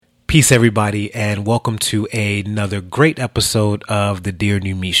Peace, everybody, and welcome to another great episode of the Dear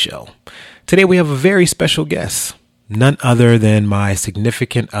New Me Show. Today we have a very special guest, none other than my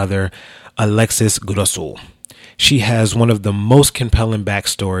significant other, Alexis Grosso. She has one of the most compelling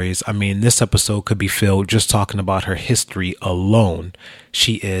backstories. I mean, this episode could be filled just talking about her history alone.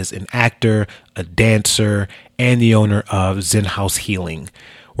 She is an actor, a dancer, and the owner of Zen House Healing.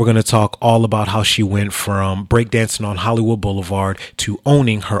 We're going to talk all about how she went from breakdancing on Hollywood Boulevard to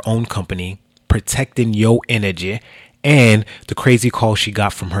owning her own company, protecting your energy, and the crazy call she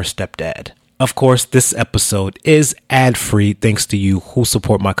got from her stepdad. Of course, this episode is ad-free thanks to you who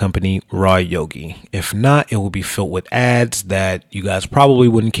support my company, Raw Yogi. If not, it will be filled with ads that you guys probably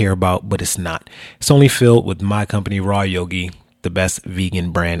wouldn't care about, but it's not. It's only filled with my company, Raw Yogi, the best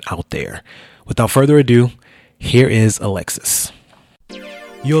vegan brand out there. Without further ado, here is Alexis.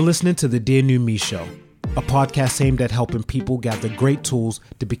 You're listening to the Dear New Me Show, a podcast aimed at helping people gather great tools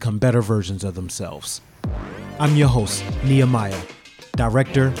to become better versions of themselves. I'm your host, Nehemiah,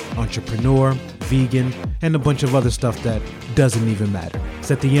 director, entrepreneur, vegan, and a bunch of other stuff that doesn't even matter. Because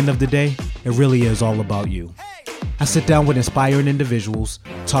at the end of the day, it really is all about you. I sit down with inspiring individuals,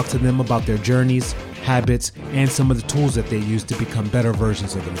 talk to them about their journeys, habits, and some of the tools that they use to become better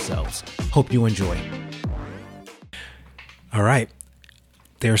versions of themselves. Hope you enjoy. All right.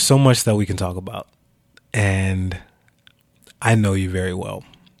 There's so much that we can talk about, and I know you very well,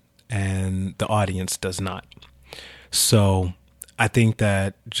 and the audience does not. So I think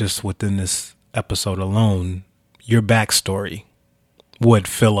that just within this episode alone, your backstory would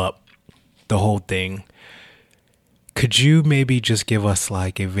fill up the whole thing. Could you maybe just give us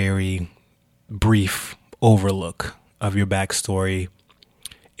like a very brief overlook of your backstory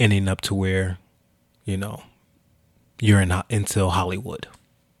ending up to where, you're into Hollywood?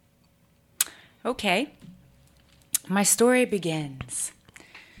 Okay. My story begins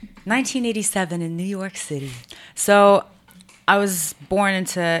 1987 in New York City. So I was born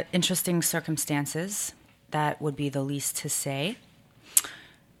into interesting circumstances. That would be the least to say.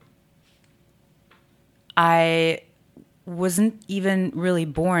 I wasn't even really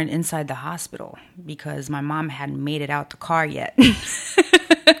born inside the hospital because my mom hadn't made it out the car yet.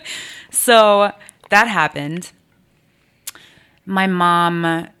 So that happened. My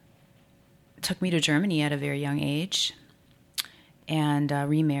mom took me to Germany at a very young age and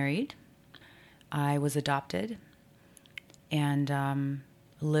remarried. I was adopted and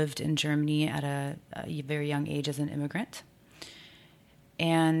lived in Germany at a very young age as an immigrant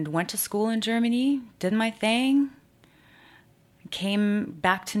and went to school in Germany, did my thing, came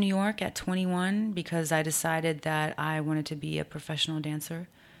back to New York at 21 because I decided that I wanted to be a professional dancer.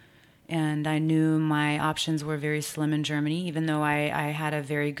 And I knew my options were very slim in Germany, even though I had a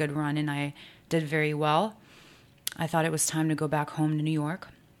very good run and I did very well. I thought it was time to go back home to New York.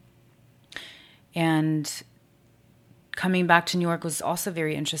 And coming back to New York was also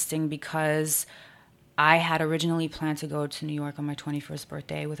very interesting because I had originally planned to go to New York on my 21st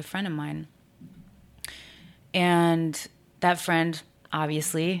birthday with a friend of mine. And that friend,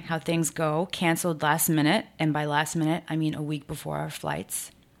 obviously, how things go, canceled last minute. And by last minute, I mean a week before our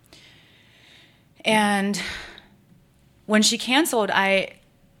flights. And when she canceled, I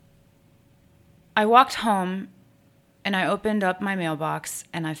walked home and I opened up my mailbox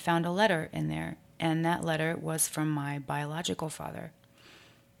and I found a letter in there. And that letter was from my biological father.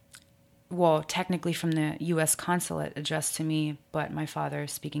 Well, technically from the U.S. consulate addressed to me, but my father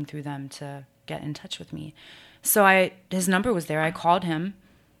speaking through them to get in touch with me. So his number was there. I called him.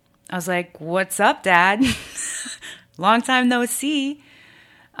 I was like, "What's up, Dad? Long time no see."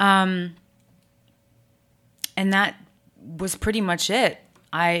 And that was pretty much it.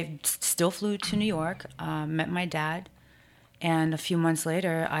 I still flew to New York, met my dad, and a few months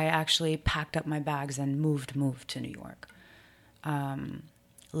later, I actually packed up my bags and moved to New York.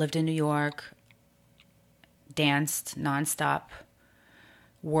 Lived in New York, danced nonstop,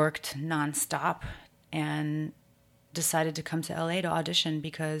 worked nonstop, and decided to come to LA to audition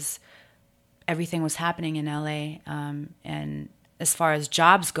because everything was happening in LA. And as far as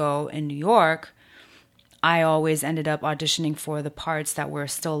jobs go in New York, I always ended up auditioning for the parts that were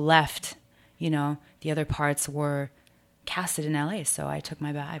still left. The other parts were casted in LA. So I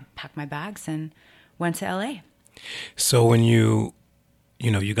packed my bags and went to LA. So when you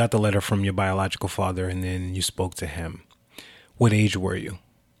got the letter from your biological father and then you spoke to him, what age were you?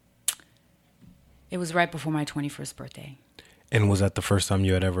 It was right before my 21st birthday. And was that the first time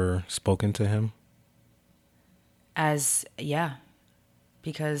you had ever spoken to him? Yeah,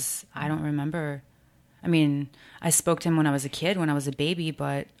 because I don't remember. I mean, I spoke to him when I was a kid, when I was a baby,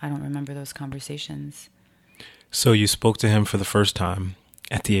 but I don't remember those conversations. So you spoke to him for the first time,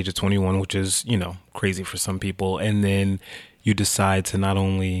 at the age of 21, which is, crazy for some people. And then you decide to not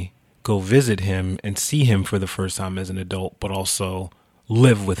only go visit him and see him for the first time as an adult, but also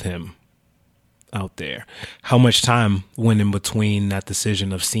live with him out there. How much time went in between that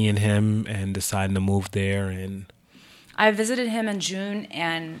decision of seeing him and deciding to move there? And I visited him in June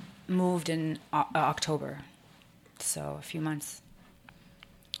and moved in October. So a few months.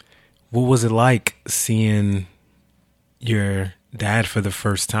 What was it like seeing your dad for the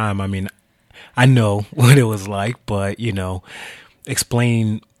first time? I mean, I know what it was like, but,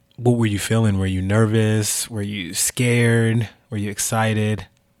 explain, what were you feeling? Were you nervous? Were you scared? Were you excited?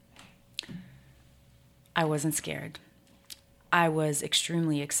 I wasn't scared. I was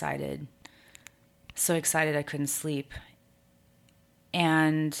extremely excited. So excited I couldn't sleep.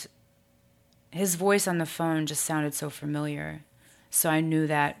 And his voice on the phone just sounded so familiar. So I knew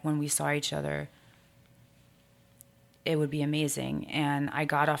that when we saw each other, it would be amazing. And I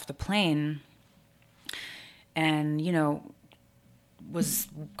got off the plane and, was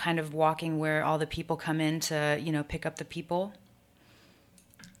kind of walking where all the people come in to, pick up the people.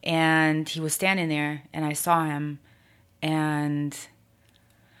 And he was standing there and I saw him, and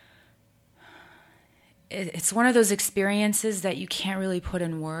it's one of those experiences that you can't really put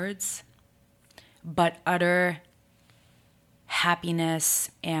in words, but utter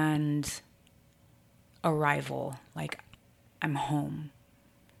happiness and arrival, like I'm home.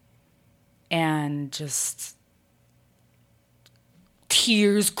 And just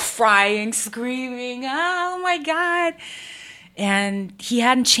tears, crying, screaming, oh my God. And he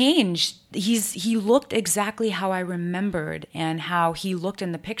hadn't changed. He looked exactly how I remembered and how he looked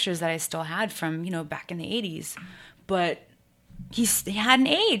in the pictures that I still had from, back in the 80s. But he hadn't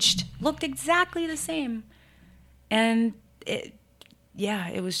aged, looked exactly the same. And it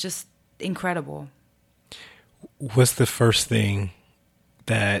was just incredible. What's the first thing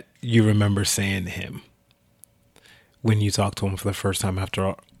that you remember saying to him when you talked to him for the first time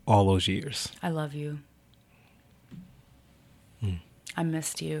after all those years? I love you. I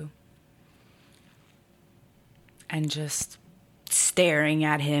missed you. And just staring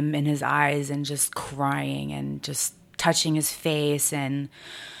at him in his eyes and just crying and just touching his face and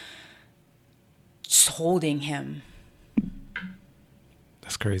just holding him.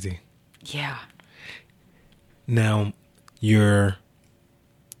 That's crazy. Yeah. Now, your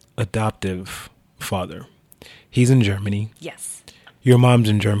adoptive father, he's in Germany. Yes. Your mom's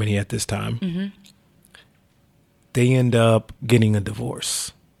in Germany at this time. Mm-hmm. They end up getting a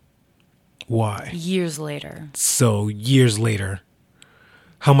divorce. Why? Years later. So years later,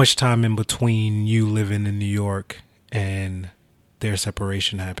 how much time in between you living in New York and their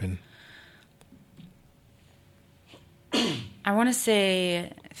separation happened? I want to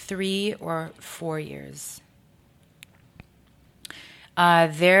say 3 or 4 years.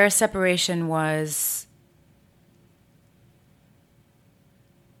 Their separation was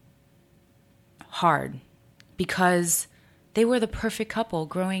hard because they were the perfect couple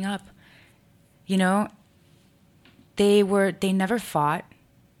growing up. They never fought.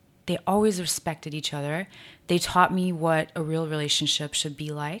 They always respected each other. They taught me what a real relationship should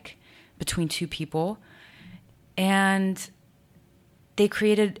be like between two people. And they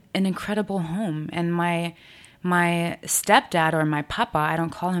created an incredible home. And my stepdad, or my papa, I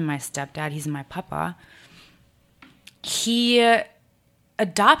don't call him my stepdad, he's my papa. He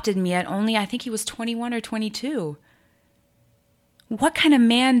adopted me at only, I think he was 21 or 22. What kind of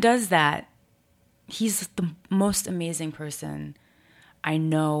man does that? He's the most amazing person I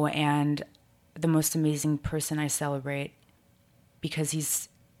know and the most amazing person I celebrate because he's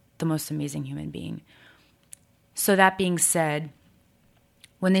the most amazing human being. So that being said,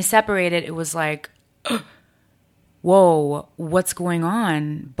 when they separated, it was like, whoa, what's going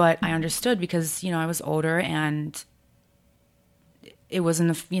on? But I understood because, I was older and it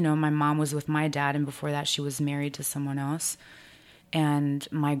wasn't, my mom was with my dad, and before that she was married to someone else. And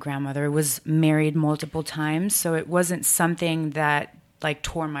my grandmother was married multiple times. So it wasn't something that like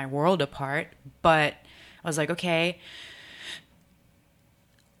tore my world apart. But I was like, okay,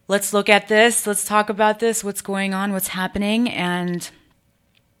 let's look at this. Let's talk about this. What's going on? What's happening? And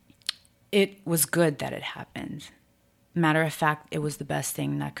it was good that it happened. Matter of fact, it was the best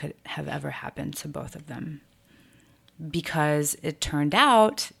thing that could have ever happened to both of them. Because it turned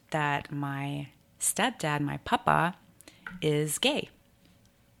out that my stepdad, my papa, is gay.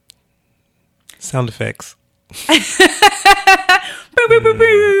 Sound effects. Boo, boo, boo,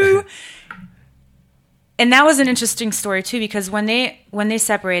 boo. And that was an interesting story too, because when they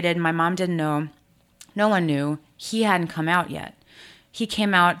separated, my mom didn't know. No one knew. He hadn't come out yet. He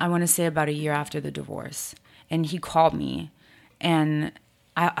came out, I want to say, about a year after the divorce. And he called me. And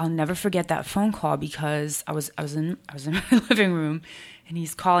I'll never forget that phone call because I was in my living room, and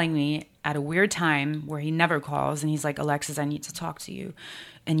he's calling me at a weird time where he never calls, and he's like, Alexis, I need to talk to you,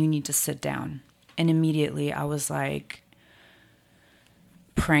 and you need to sit down. And immediately I was like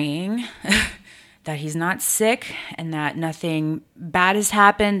praying that he's not sick and that nothing bad has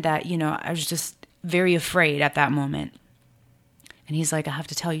happened, that, I was just very afraid at that moment. And he's like, I have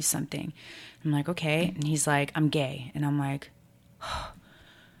to tell you something. I'm like, okay. And he's like, I'm gay. And I'm like,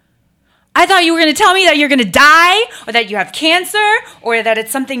 I thought you were going to tell me that you're going to die or that you have cancer or that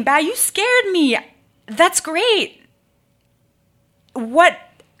it's something bad. You scared me. That's great. What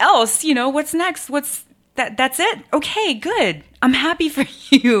else? What's next? That's it? Okay, good. I'm happy for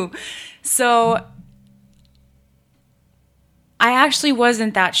you. So I actually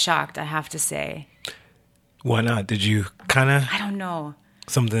wasn't that shocked, I have to say. Why not? Did you kind of... I don't know.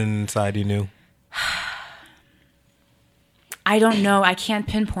 Something inside you knew? I don't know. I can't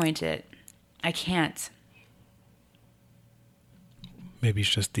pinpoint it. I can't. Maybe it's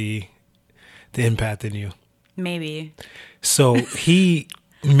just the empath in you. Maybe. So he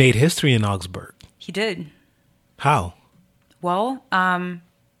made history in Augsburg. He did. How? Well, I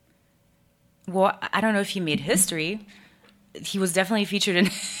don't know if he made history. He was definitely featured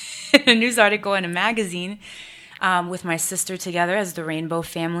in a news article in a magazine with my sister together as the Rainbow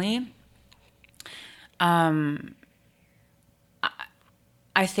Family.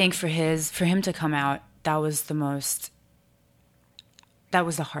 I think for him to come out, that was the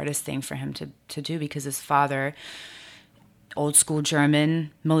hardest thing for him to do, because his father, old school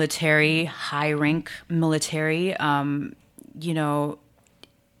German, military, high rank military,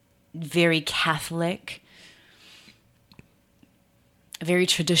 very Catholic, very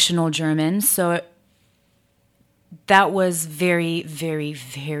traditional German. So that was very, very,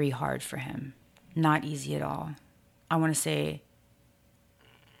 very hard for him. Not easy at all. I want to say,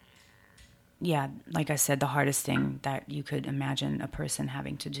 yeah, like I said, the hardest thing that you could imagine a person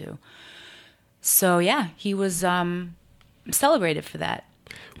having to do. So yeah, he was celebrated for that.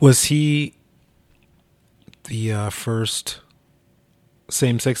 Was he the first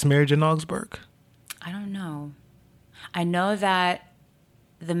same-sex marriage in Augsburg? I don't know. I know that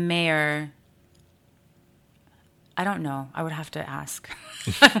the mayor... I don't know. I would have to ask.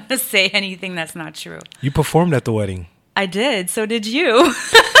 I don't want to say anything that's not true. You performed at the wedding. I did. So did you.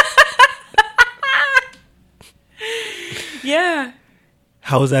 Yeah.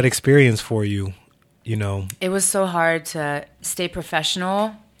 How was that experience for you? It was so hard to stay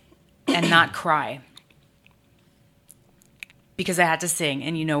professional and not cry, because I had to sing,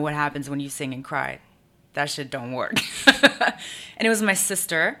 and you know what happens when you sing and cry. That shit don't work. And it was my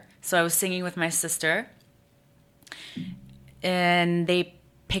sister, so I was singing with my sister, and they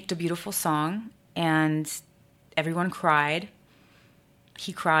picked a beautiful song, and everyone cried.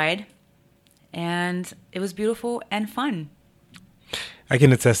 He cried, and it was beautiful and fun. I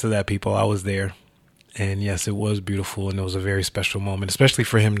can attest to that, people. I was there. And yes, it was beautiful, and it was a very special moment, especially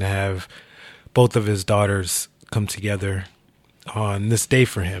for him to have both of his daughters come together on this day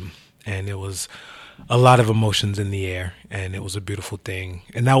for him. And it was a lot of emotions in the air, and it was a beautiful thing.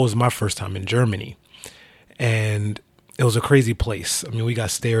 And that was my first time in Germany. And it was a crazy place. I mean, we got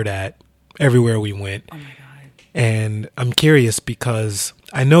stared at everywhere we went. Oh, my God. And I'm curious because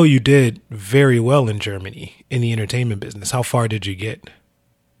I know you did very well in Germany in the entertainment business. How far did you get?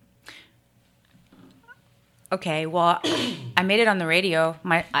 Okay, well, I made it on the radio.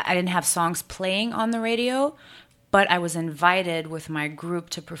 I didn't have songs playing on the radio, but I was invited with my group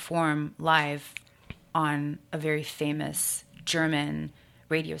to perform live on a very famous German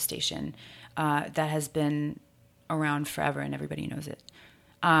radio station that has been around forever, and everybody knows it.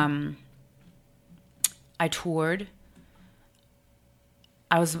 I toured.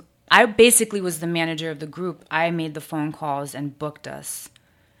 I basically was the manager of the group. I made the phone calls and booked us.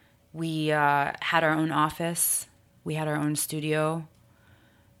 We had our own office. We had our own studio.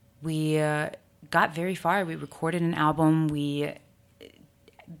 We got very far. We recorded an album. We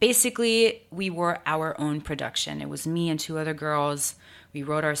were our own production. It was me and two other girls. We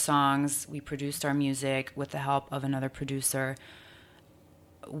wrote our songs. We produced our music with the help of another producer.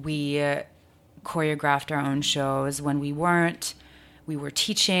 We choreographed our own shows. When we weren't, we were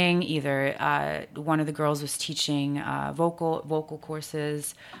teaching. Either one of the girls was teaching vocal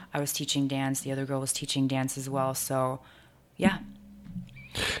courses. I was teaching dance. The other girl was teaching dance as well. So, yeah.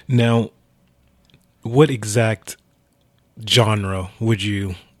 Now, what exact genre would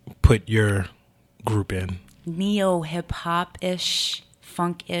you put your group in? Neo hip hop ish,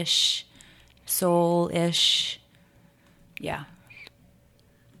 funk ish, soul ish. Yeah.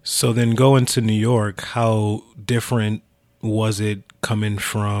 So then going to New York, how different was it coming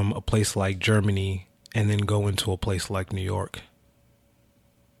from a place like Germany and then going to a place like New York?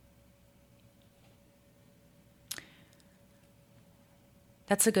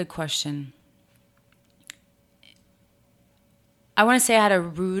 That's a good question. I want to say I had a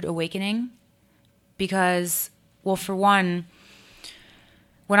rude awakening because, well, for one,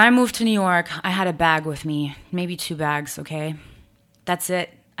 when I moved to New York, I had a bag with me, maybe 2 bags, okay? That's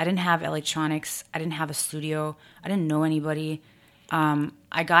it. I didn't have electronics. I didn't have a studio. I didn't know anybody.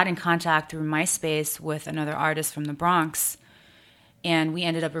 I got in contact through MySpace with another artist from the Bronx, and we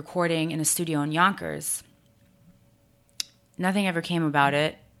ended up recording in a studio in Yonkers. Nothing ever came about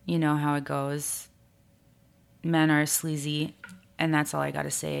it. You know how it goes. Men are sleazy, and that's all I got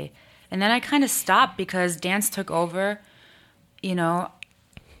to say. And then I kind of stopped because dance took over. You know,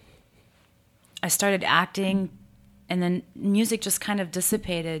 I started acting, and then music just kind of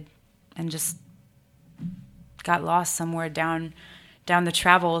dissipated and just got lost somewhere down the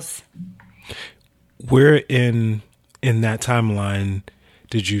travels. Where in that timeline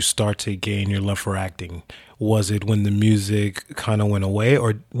did you start to gain your love for acting? Was it when the music kind of went away,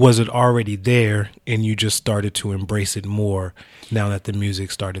 or was it already there and you just started to embrace it more now that the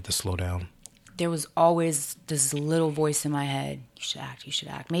music started to slow down? There was always this little voice in my head, you should act, you should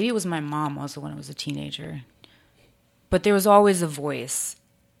act. Maybe it was my mom also when I was a teenager. But there was always a voice.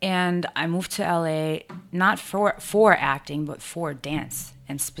 And I moved to LA not for acting, but for dance,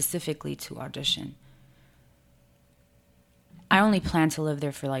 and specifically to audition. I only planned to live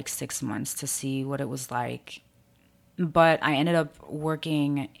there for like 6 months to see what it was like. But I ended up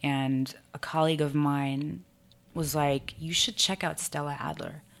working, and a colleague of mine was like, you should check out Stella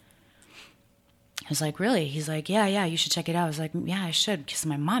Adler. I was like, really? He's like, yeah, you should check it out. I was like, yeah, I should, because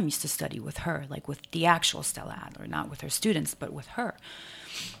my mom used to study with her, like with the actual Stella Adler, not with her students, but with her.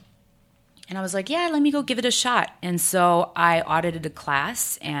 And I was like, yeah, let me go give it a shot. And so I audited a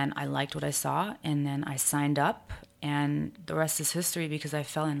class, and I liked what I saw, and then I signed up, and the rest is history because I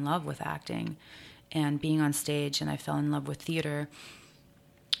fell in love with acting and being on stage, and I fell in love with theater.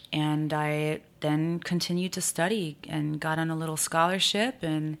 And I then continued to study and got on a little scholarship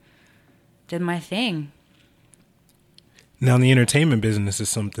and did my thing. Now, the entertainment business is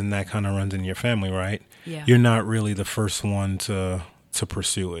something that kind of runs in your family, right? Yeah. You're not really the first one to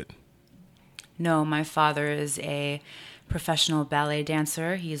pursue it. No, my father is a professional ballet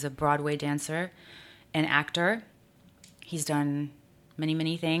dancer. He's a Broadway dancer, an actor. He's done many,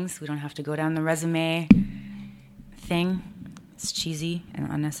 many things. We don't have to go down the resume thing. It's cheesy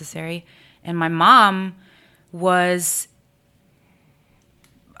and unnecessary. And my mom was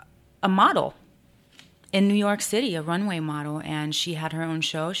a model in New York City, a runway model, and she had her own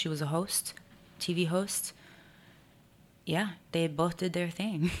show. She was a host, TV host. Yeah, they both did their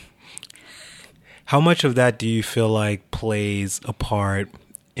thing. How much of that do you feel like plays a part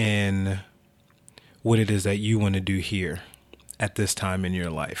in what it is that you want to do here at this time in your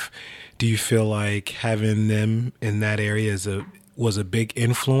life? Do you feel like having them in that area was a big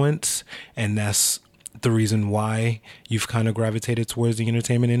influence, and that's the reason why you've kind of gravitated towards the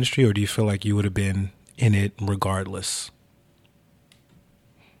entertainment industry, or do you feel like you would have been in it regardless?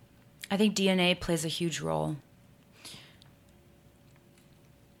 I think DNA plays a huge role.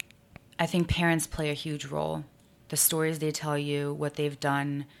 I think parents play a huge role. The stories they tell you, what they've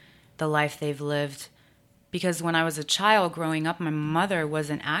done, the life they've lived. Because when I was a child growing up, my mother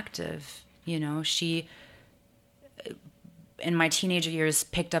wasn't active. You know, she, in my teenager years,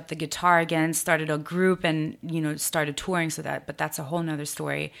 picked up the guitar again, started a group, and, you know, started touring. But that's a whole nother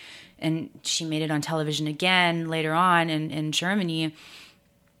story. And she made it on television again later on in Germany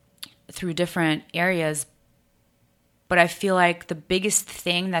through different areas. But I feel like the biggest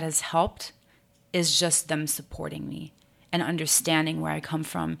thing that has helped is just them supporting me and understanding where I come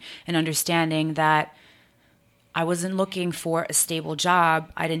from and understanding that I wasn't looking for a stable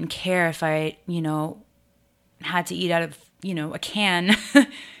job. I didn't care if I, you know, had to eat out of, you know, a can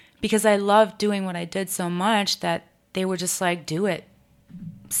because I loved doing what I did so much that they were just like, do it,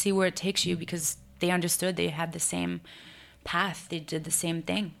 see where it takes you, because they understood they had the same path. They did the same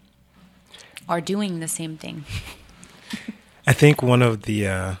thing, are doing the same thing. I think one of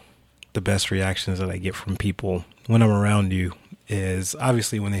the best reactions that I get from people when I'm around you is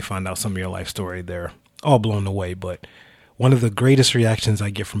obviously when they find out some of your life story, they're all blown away. But one of the greatest reactions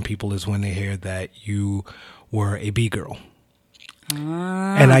I get from people is when they hear that you were a B-girl.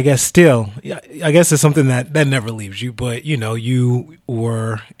 And I guess it's something that never leaves you. But, you know, you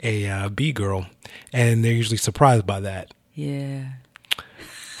were a B-girl, and they're usually surprised by that. Yeah.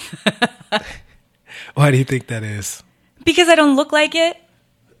 Why do you think that is? Because I don't look like it.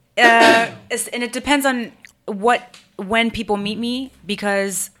 And it depends on what when people meet me,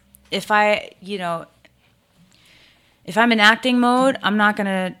 because if I'm in acting mode, I'm not going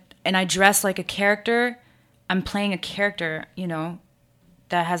to, and I dress like a character, I'm playing a character,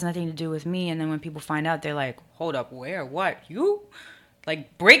 that has nothing to do with me. And then when people find out, they're like, hold up, where, what, you?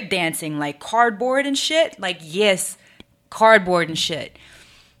 Like breakdancing, like cardboard and shit? Like, yes, cardboard and shit.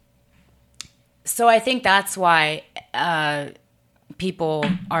 So I think that's why people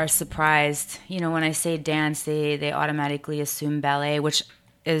are surprised. When I say dance, they automatically assume ballet, which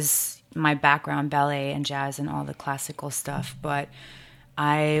is my background, ballet and jazz and all the classical stuff. But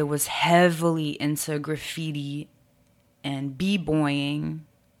I was heavily into graffiti and b-boying,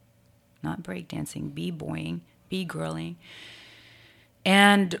 not breakdancing, b-boying, b-girling,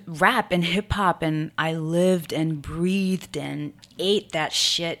 and rap and hip-hop. And I lived and breathed and ate that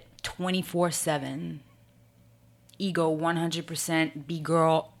shit 24/7. Ego 100%,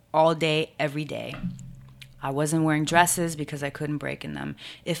 b-girl all day, every day. I wasn't wearing dresses because I couldn't break in them.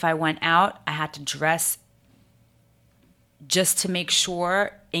 If I went out, I had to dress just to make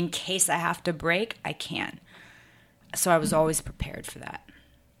sure, in case I have to break, I can. So I was always prepared for that.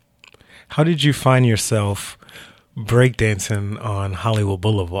 How did you find yourself breakdancing on Hollywood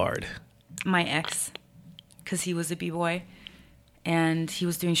Boulevard? My ex, because he was a b-boy, and he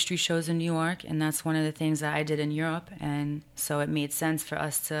was doing street shows in New York, and that's one of the things that I did in Europe. And so it made sense for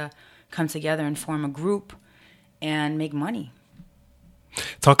us to come together and form a group and make money.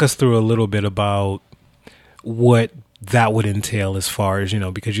 Talk us through a little bit about what that would entail, as far as,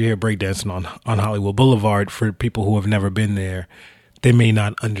 because you hear breakdancing on Hollywood Boulevard. For people who have never been there, they may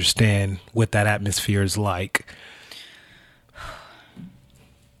not understand what that atmosphere is like.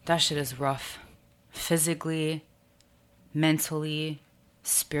 That shit is rough. Physically, mentally,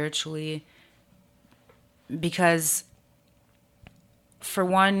 spiritually. Because, for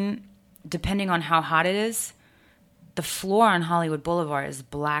one, depending on how hot it is, the floor on Hollywood Boulevard is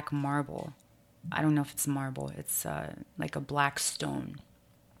black marble. I don't know if it's marble. It's like a black stone.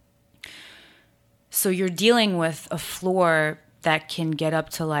 So you're dealing with a floor that can get up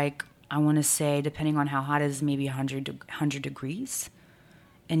to, like, I want to say, depending on how hot it is, maybe 100 degrees.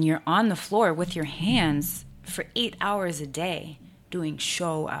 And you're on the floor with your hands for 8 hours a day, doing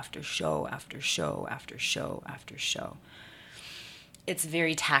show after show after show after show after show. It's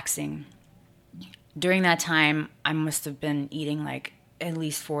very taxing. During that time, I must have been eating like at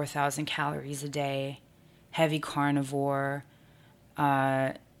least 4,000 calories a day, heavy carnivore,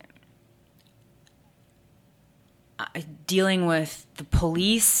 dealing with the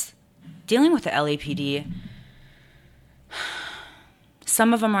police, dealing with the LAPD.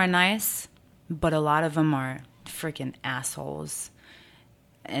 Some of them are nice, but a lot of them are freaking assholes.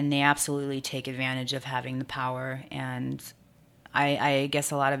 And they absolutely take advantage of having the power. And I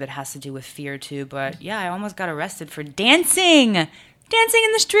guess a lot of it has to do with fear too. But yeah, I almost got arrested for dancing in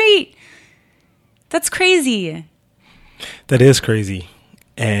the street. That's crazy. That is crazy.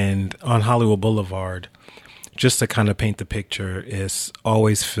 And on Hollywood Boulevard, just to kind of paint the picture, is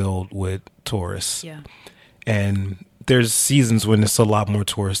always filled with tourists. Yeah. And there's seasons when it's a lot more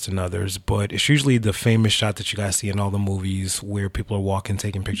tourists than others, but it's usually the famous shot that you guys see in all the movies where people are walking,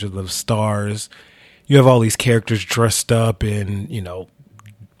 taking pictures of stars. You have all these characters dressed up in,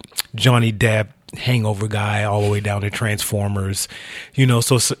 Johnny Depp, Hangover guy, all the way down to Transformers,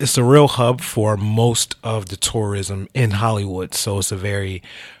 so it's a real hub for most of the tourism in Hollywood. So it's a very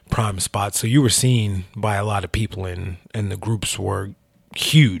prime spot. So you were seen by a lot of people, and the groups were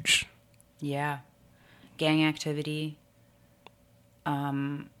huge. Yeah. Gang activity,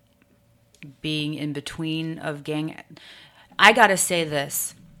 being in between of gang. I gotta say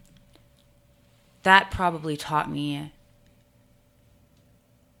this. That probably taught me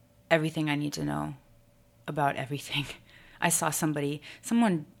everything I need to know about everything. I saw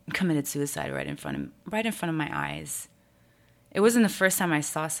someone committed suicide right in front of my eyes. It wasn't the first time I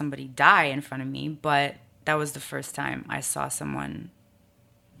saw somebody die in front of me, but that was the first time I saw someone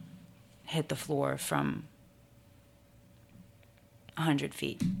hit the floor from 100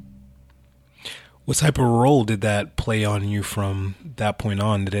 feet. What type of role did that play on you from that point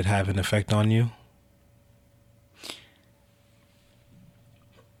on? Did it have an effect on you?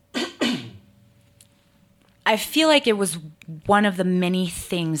 I feel like it was one of the many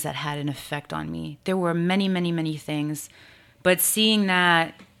things that had an effect on me. There were many, many, many things, but seeing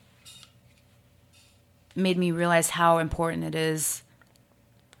that made me realize how important it is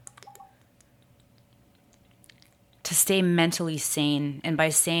to stay mentally sane. And by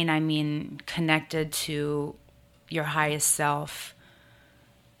sane, I mean connected to your highest self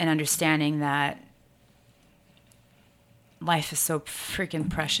and understanding that life is so freaking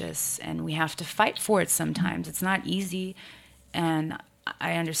precious, and we have to fight for it sometimes. It's not easy, and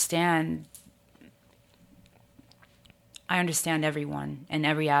I understand everyone in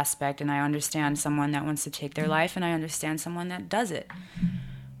every aspect, and I understand someone that wants to take their life, and I understand someone that does it.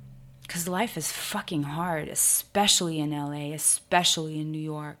 Because life is fucking hard, especially in LA, especially in New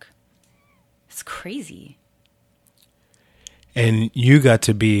York. It's crazy. And you got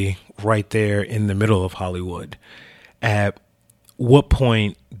to be right there in the middle of Hollywood. At what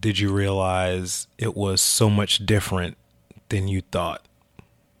point did you realize it was so much different than you thought?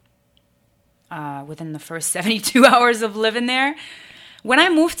 Within the first 72 hours of living there. When I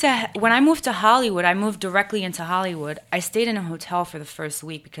moved to Hollywood, I moved directly into Hollywood. I stayed in a hotel for the first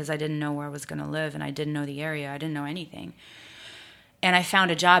week because I didn't know where I was going to live, and I didn't know the area. I didn't know anything. And I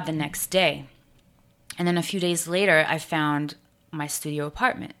found a job the next day. And then a few days later, I found my studio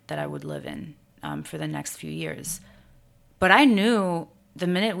apartment that I would live in for the next few years. But I knew the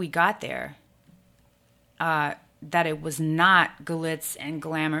minute we got there that it was not glitz and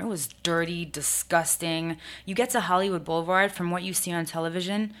glamour. It was dirty, disgusting. You get to Hollywood Boulevard, from what you see on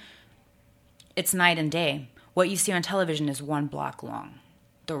television, it's night and day. What you see on television is 1 block long.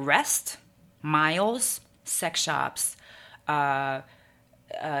 The rest, miles, sex shops,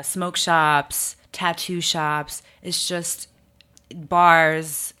 smoke shops, tattoo shops. It's just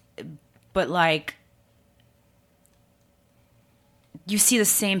bars, but like you see the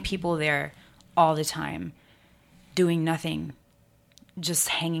same people there all the time, doing nothing, just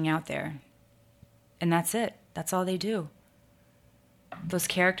hanging out there. And that's it. That's all they do. Those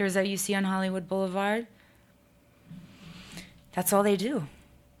characters that you see on Hollywood Boulevard, that's all they do.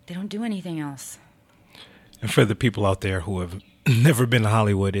 They don't do anything else. And for the people out there who have never been to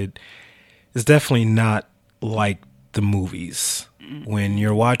Hollywood, it is definitely not like the movies. When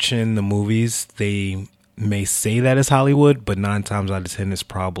you're watching the movies, they may say that it's Hollywood, but 9 times out of 10, it's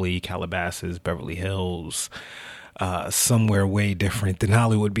probably Calabasas, Beverly Hills, somewhere way different than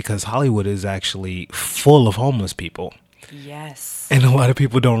Hollywood, because Hollywood is actually full of homeless people. Yes. And a lot of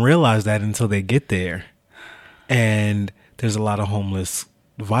people don't realize that until they get there. And there's a lot of homeless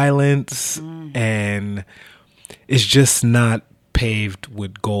violence, and it's just not paved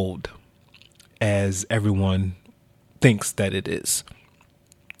with gold as everyone thinks that it is,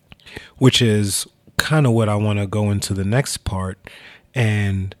 which is kind of what I want to go into the next part.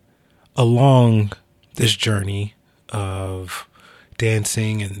 And along this journey of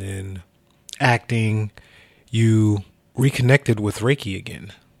dancing and then acting, you reconnected with Reiki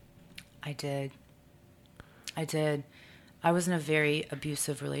again. I did. I was in a very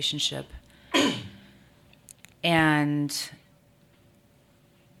abusive relationship. And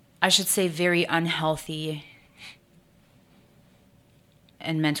I should say very unhealthy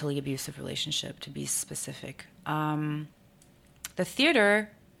and mentally abusive relationship, to be specific. The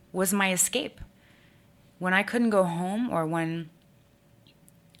theater was my escape. When I couldn't go home, or when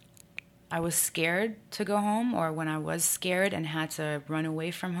I was scared to go home, or when I was scared and had to run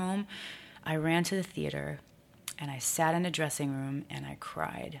away from home, I ran to the theater and I sat in a dressing room and I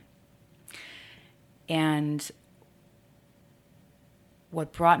cried. And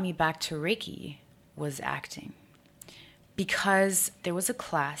what brought me back to Reiki was acting. Because there was a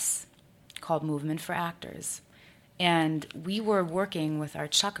class called Movement for Actors, and we were working with our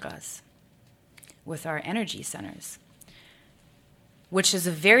chakras, with our energy centers, which is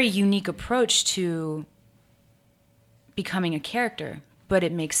a very unique approach to becoming a character, but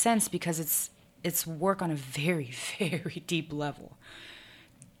it makes sense because it's work on a very, very deep level.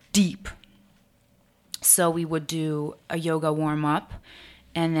 Deep. So we would do a yoga warm-up,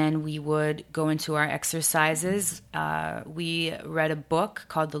 and then we would go into our exercises. We read a book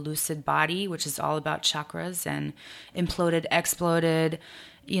called The Lucid Body, which is all about chakras and imploded, exploded.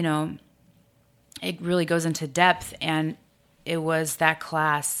 You know, it really goes into depth. And it was that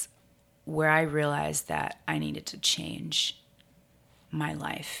class where I realized that I needed to change my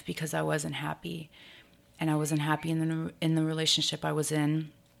life because I wasn't happy. And I wasn't happy in the relationship I was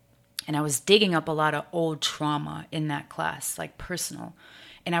in. And I was digging up a lot of old trauma in that class, like personal.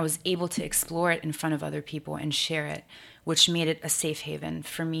 And I was able to explore it in front of other people and share it, which made it a safe haven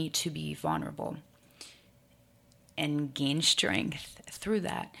for me to be vulnerable and gain strength through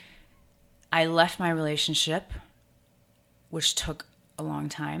that. I left my relationship, which took a long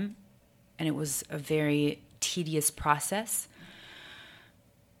time, and it was a very tedious process.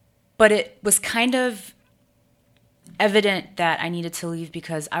 But it was kind of evident that I needed to leave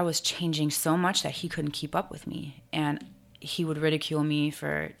because I was changing so much that he couldn't keep up with me. And he would ridicule me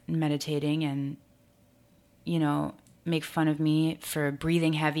for meditating and, you know, make fun of me for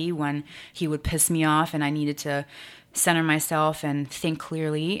breathing heavy when he would piss me off and I needed to center myself and think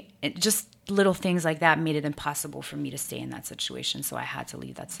clearly. Just little things like that made it impossible for me to stay in that situation. So I had to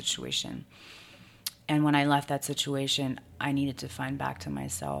leave that situation. And when I left that situation, I needed to find back to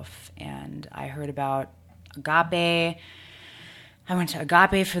myself. And I heard about Agape. I went to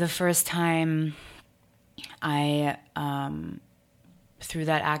Agape for the first time. I, through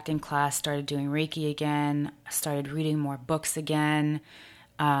that acting class, started doing Reiki again. I started reading more books again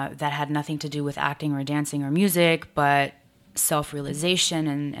that had nothing to do with acting or dancing or music, but self-realization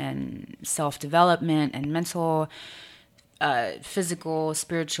and self-development and mental, physical,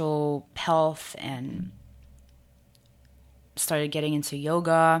 spiritual health, and started getting into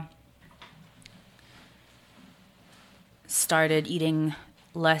yoga. Started eating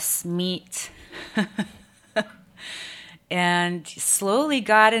less meat. And slowly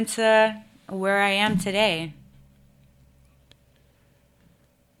got into where I am today.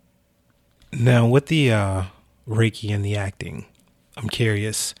 Now, with the Reiki and the acting, I'm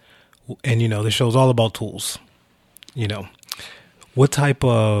curious, and the show's all about tools. What type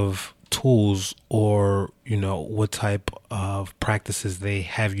of tools or what type of practices they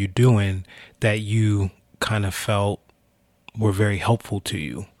have you doing that you kind of felt were very helpful to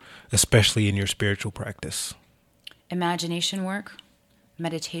you, especially in your spiritual practice? Imagination work,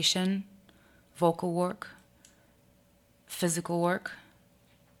 meditation, vocal work, physical work,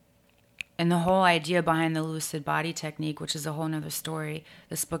 and the whole idea behind the lucid body technique, which is a whole nother story.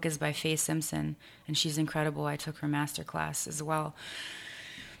 This book is by Faye Simpson, and she's incredible. I took her masterclass as well.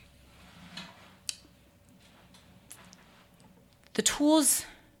 The tools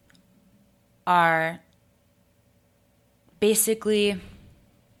are basically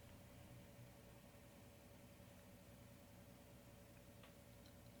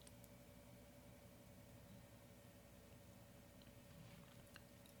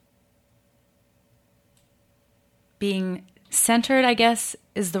being centered, I guess,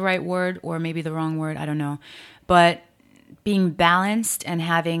 is the right word, or maybe the wrong word, I don't know. But being balanced and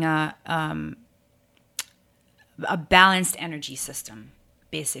having a balanced energy system,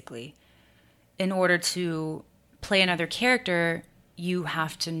 basically. In order to play another character, you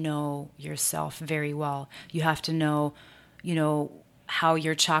have to know yourself very well. You have to know, how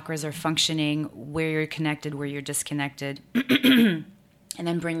your chakras are functioning, where you're connected, where you're disconnected, and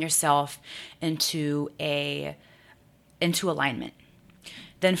then bring yourself into alignment.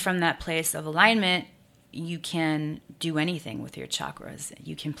 Then from that place of alignment, you can do anything with your chakras.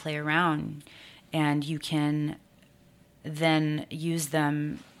 You can play around, and you can then use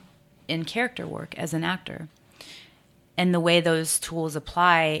them in character work as an actor. And the way those tools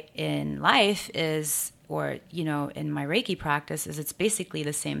apply in life is, or in my Reiki practice, is it's basically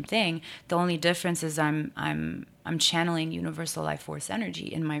the same thing. The only difference is I'm channeling universal life force energy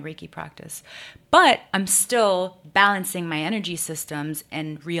in my Reiki practice, but I'm still balancing my energy systems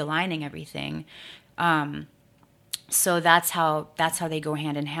and realigning everything. So that's how they go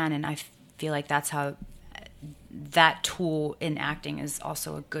hand in hand, and I feel like that's how that tool in acting is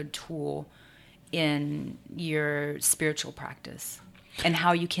also a good tool in your spiritual practice, and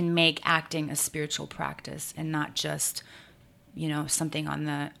how you can make acting a spiritual practice and not just, something on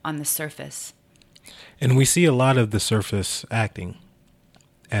the surface. And we see a lot of the surface acting.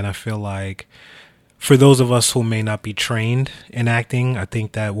 And I feel like for those of us who may not be trained in acting, I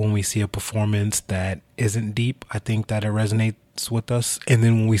think that when we see a performance that isn't deep, I think that it resonates with us. And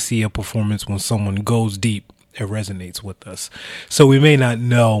then when we see a performance when someone goes deep, it resonates with us. So we may not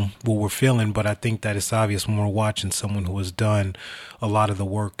know what we're feeling, but I think that it's obvious when we're watching someone who has done a lot of the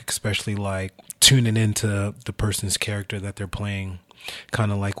work, especially like tuning into the person's character that they're playing,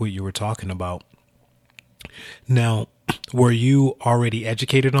 kind of like what you were talking about. Now, were you already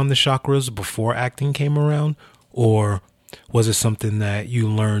educated on the chakras before acting came around, or was it something that you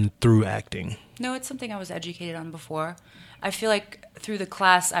learned through acting? No, it's something I was educated on before. I feel like through the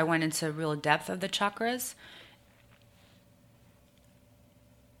class, I went into real depth of the chakras,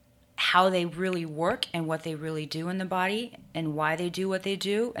 how they really work and what they really do in the body and why they do what they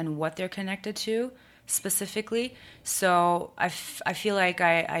do and what they're connected to specifically. So I feel like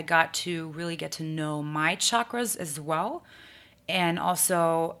I got to really get to know my chakras as well, and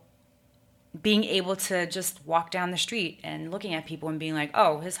also being able to just walk down the street and looking at people and being like,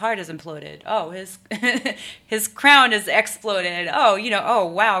 oh, his heart is imploded. Oh, his crown is exploded. Oh, oh,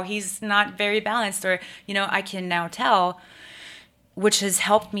 wow, he's not very balanced. Or, I can now tell, which has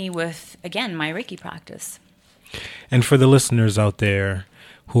helped me with, again, my Reiki practice. And for the listeners out there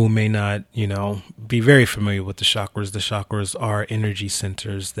who may not, be very familiar with the chakras are energy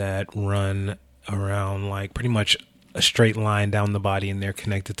centers that run around like pretty much a straight line down the body, and they're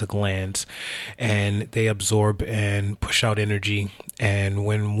connected to glands, and they absorb and push out energy. And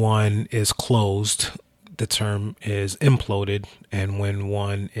when one is closed, the term is imploded, and when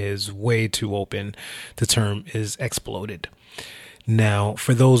one is way too open, the term is exploded. Now,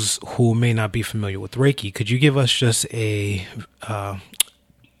 for those who may not be familiar with Reiki, could you give us just the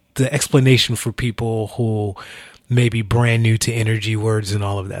explanation for people who may be brand new to energy words and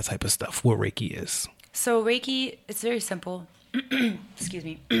all of that type of stuff, what Reiki is? So Reiki, it's very simple. Excuse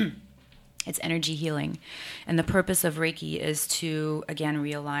me. It's energy healing. And the purpose of Reiki is to, again,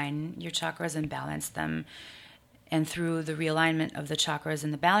 realign your chakras and balance them. And through the realignment of the chakras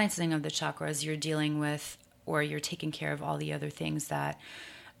and the balancing of the chakras, you're dealing with, or you're taking care of all the other things that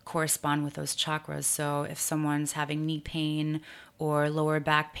correspond with those chakras. So if someone's having knee pain or lower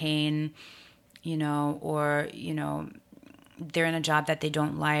back pain, or they're in a job that they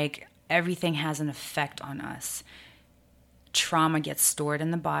don't like, everything has an effect on us. Trauma gets stored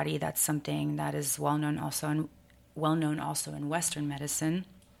in the body. That's something that is well known also in Western medicine,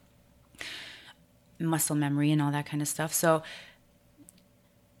 muscle memory and all that kind of stuff. So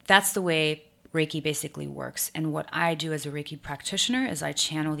that's the way Reiki basically works. And what I do as a Reiki practitioner is I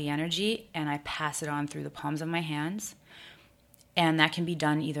channel the energy and I pass it on through the palms of my hands. And that can be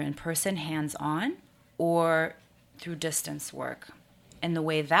done either in person, hands-on, or through distance work. And the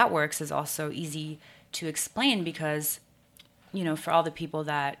way that works is also easy to explain because, for all the people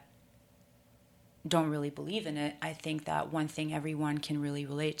that don't really believe in it, I think that one thing everyone can really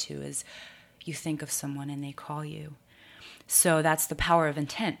relate to is you think of someone and they call you. So that's the power of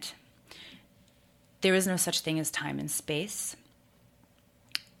intent. There is no such thing as time and space.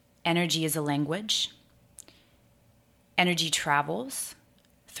 Energy is a language. Energy travels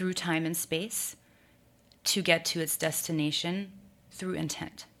through time and space to get to its destination through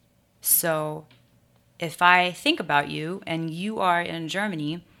intent. So if I think about you and you are in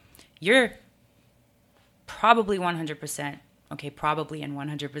Germany, you're probably 100%, okay, probably and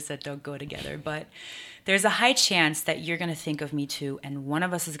 100% don't go together, but there's a high chance that you're going to think of me too, and one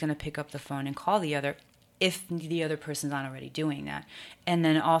of us is going to pick up the phone and call the other if the other person's not already doing that. And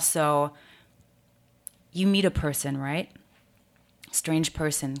then also, you meet a person, right? Strange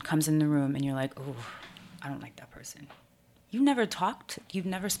person comes in the room and you're like, oh, I don't like that person. You've never talked, you've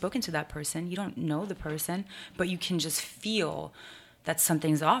never spoken to that person, you don't know the person, but you can just feel that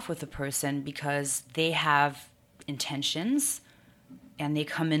something's off with the person because they have intentions and they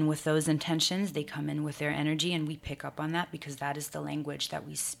come in with those intentions, they come in with their energy, and we pick up on that because that is the language that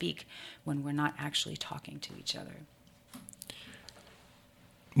we speak when we're not actually talking to each other.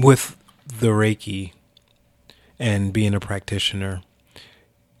 With the Reiki and being a practitioner,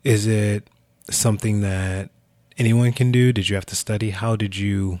 is it something that anyone can do? Did you have to study? How did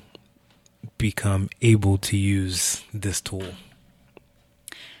you become able to use this tool?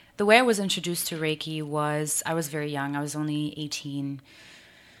 The way I was introduced to Reiki was, I was very young. I was only 18,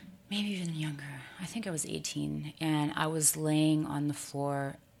 maybe even younger. I think I was 18. And I was laying on the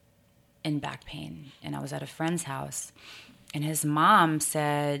floor in back pain. And I was at a friend's house. And his mom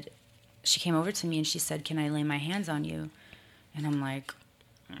said, she came over to me and she said, "Can I lay my hands on you?" And I'm like,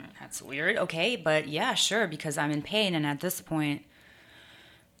 that's weird. Okay, but yeah, sure, because I'm in pain. And at this point,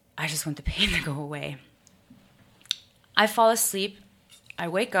 I just want the pain to go away. I fall asleep. I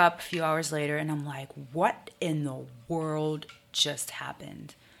wake up a few hours later and I'm like, what in the world just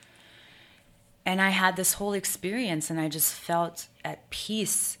happened? And I had this whole experience and I just felt at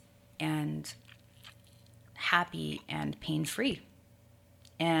peace and happy and pain-free.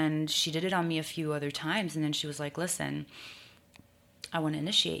 And she did it on me a few other times. And then she was like, listen, I want to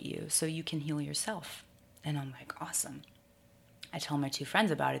initiate you so you can heal yourself. And I'm like, awesome. I tell my two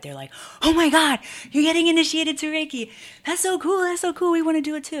friends about it. They're like, oh my God, you're getting initiated to Reiki. That's so cool. That's so cool. We want to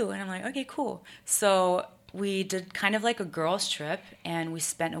do it too. And I'm like, okay, cool. So we did kind of like a girls' trip and we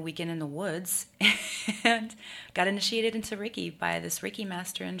spent a weekend in the woods and got initiated into Reiki by this Reiki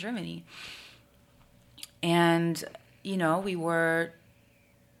master in Germany. And, we were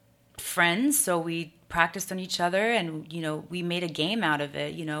friends, so we practiced on each other and, we made a game out of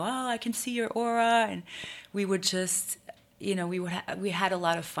it. Oh, I can see your aura. And we would just... we had a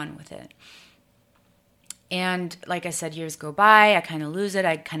lot of fun with it. And like I said, years go by, I kind of lose it,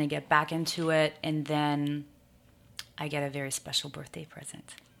 I kind of get back into it, and then I get a very special birthday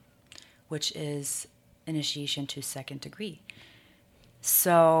present, which is initiation to second degree.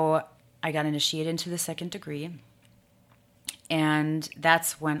 So I got initiated into the second degree, and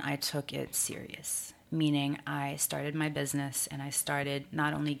that's when I took it serious. Meaning I started my business and I started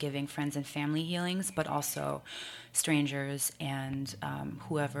not only giving friends and family healings, but also strangers and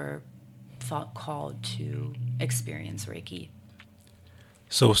whoever felt called to experience Reiki.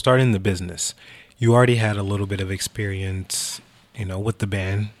 So starting the business, you already had a little bit of experience, with the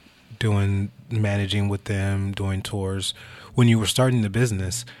band, managing with them, doing tours. When you were starting the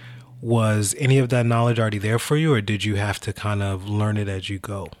business, was any of that knowledge already there for you, or did you have to kind of learn it as you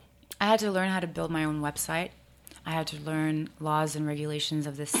go? I had to learn how to build my own website. I had to learn laws and regulations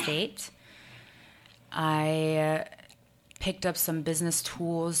of the state. I picked up some business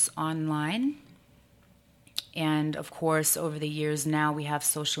tools online. And of course, over the years now, we have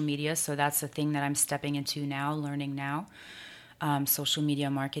social media. So that's the thing that I'm stepping into now, learning now. Social media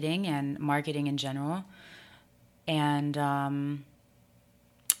marketing and marketing in general. And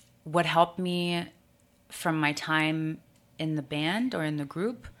what helped me from my time in the band or in the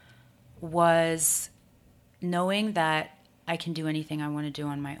group was knowing that I can do anything I want to do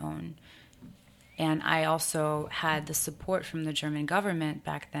on my own. And I also had the support from the German government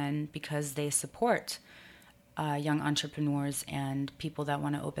back then because they support young entrepreneurs and people that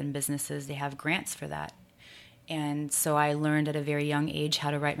want to open businesses. They have grants for that. And so I learned at a very young age how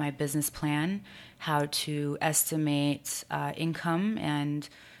to write my business plan, how to estimate income and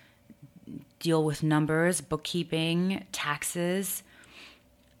deal with numbers, bookkeeping, taxes.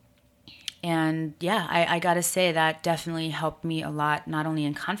 And yeah, I got to say that definitely helped me a lot, not only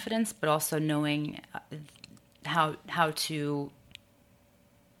in confidence, but also knowing how to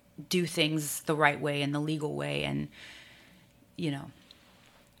do things the right way and the legal way. And,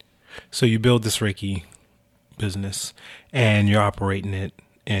 So you build this Reiki business and you're operating it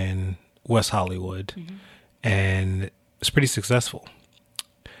in West Hollywood, and it's pretty successful.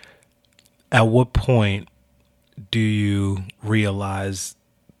 At what point do you realize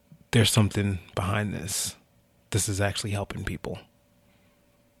there's something behind this? This is actually helping people.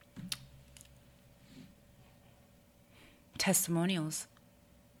 Testimonials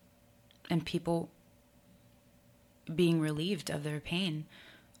and people being relieved of their pain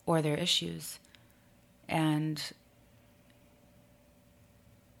or their issues. And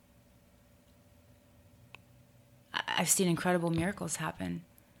I've seen incredible miracles happen.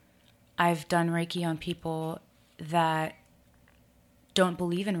 I've done Reiki on people that don't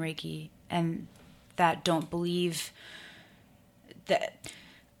believe in Reiki and that don't believe that.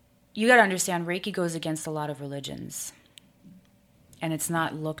 You got to understand, Reiki goes against a lot of religions, and it's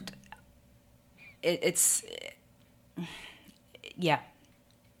not looked. It's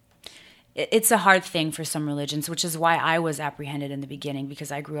a hard thing for some religions, which is why I was apprehended in the beginning,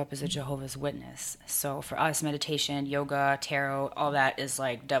 because I grew up as a Jehovah's Witness. So for us, meditation, yoga, tarot, all that is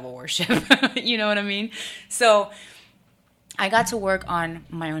like devil worship. You know what I mean? So I got to work on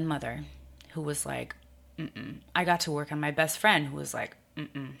my own mother, who was like, mm-mm. I got to work on my best friend, who was like,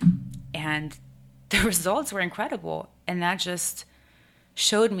 mm-mm. And the results were incredible. And that just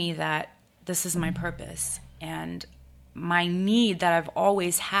showed me that this is my purpose. And my need that I've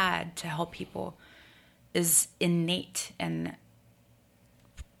always had to help people is innate and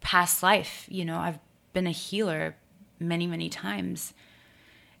past life. I've been a healer many, many times.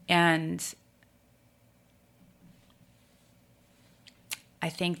 And I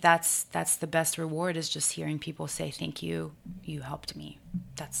think that's the best reward, is just hearing people say, thank you, you helped me.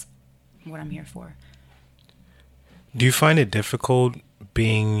 That's what I'm here for. Do you find it difficult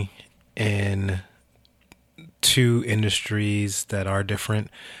being in two industries that are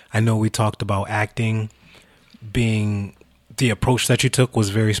different? I know we talked about acting being, the approach that you took was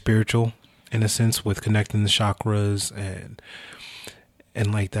very spiritual in a sense, with connecting the chakras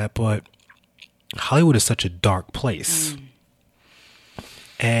and like that, but Hollywood is such a dark place.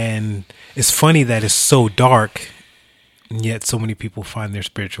 And it's funny that it's so dark, and yet so many people find their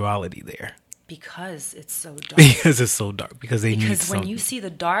spirituality there. Because it's so dark. Because it's so dark. Because they need something. Because when you see the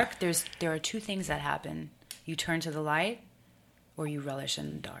dark, there are two things that happen. You turn to the light, or you relish in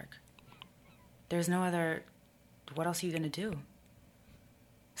the dark. There's no other. What else are you going to do?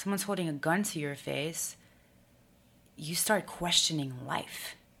 Someone's holding a gun to your face. You start questioning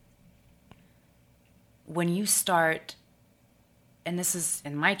life. When you start, and this is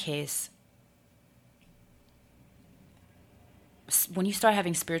in my case, when you start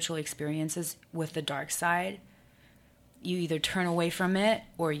having spiritual experiences with the dark side, you either turn away from it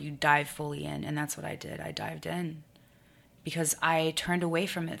or you dive fully in. And that's what I did. I dived in because I turned away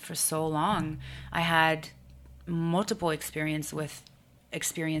from it for so long. I had multiple experiences with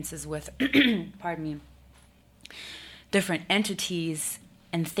pardon me, different entities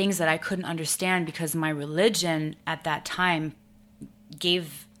and things that I couldn't understand, because my religion at that time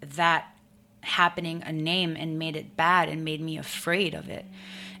gave that happening a name and made it bad and made me afraid of it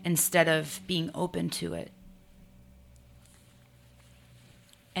instead of being open to it.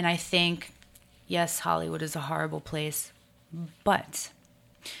 And I think Yes, Hollywood is a horrible place, but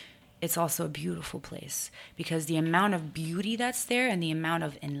it's also a beautiful place because the amount of beauty that's there and the amount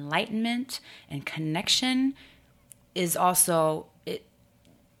of enlightenment and connection is also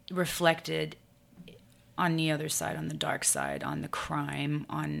reflected on the other side, on the dark side, on the crime,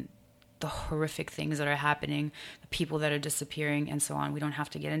 on the horrific things that are happening, the people that are disappearing, and so on. We don't have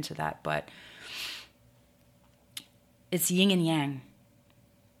to get into that, but it's yin and yang.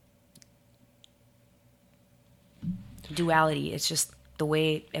 Duality. It's just the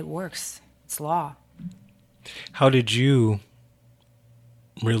way it works. It's law. How did you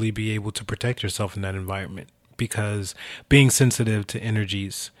really be able to protect yourself in that environment? Because being sensitive to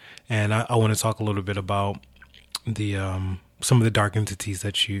energies, and I want to talk a little bit about the some of the dark entities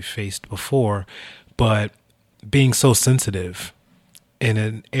that you faced before, but being so sensitive in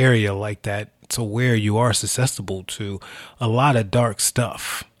an area like that, to where you are susceptible to a lot of dark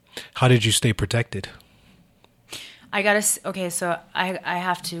stuff, how did you stay protected? So I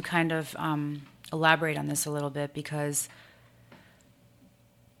have to kind of elaborate on this a little bit because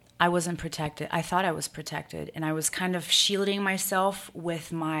I wasn't protected. I thought I was protected, and I was kind of shielding myself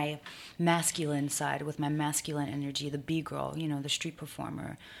with my masculine side, with my masculine energy, the B-girl, the street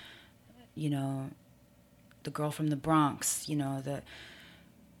performer, the girl from the Bronx,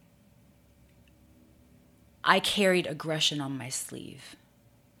 I carried aggression on my sleeve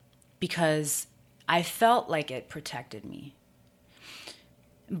because I felt like it protected me.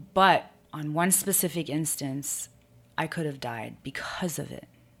 But on one specific instance, I could have died because of it.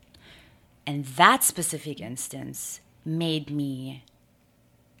 And that specific instance made me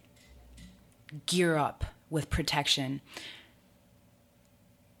gear up with protection.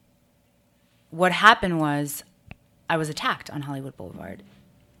 What happened was I was attacked on Hollywood Boulevard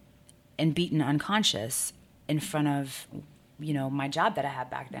and beaten unconscious in front of my job that I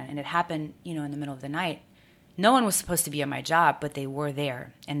had back then. And it happened, in the middle of the night. No one was supposed to be at my job, but they were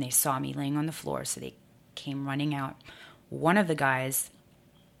there. And they saw me laying on the floor, so they came running out. One of the guys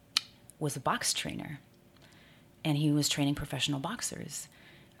was a box trainer, and he was training professional boxers.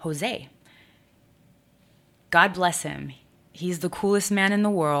 Jose. God bless him. He's the coolest man in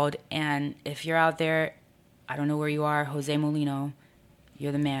the world. And if you're out there, I don't know where you are, Jose Molino,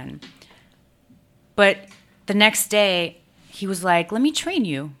 you're the man. But the next day, he was like, let me train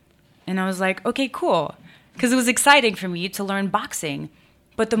you. And I was like, okay, cool. Because it was exciting for me to learn boxing.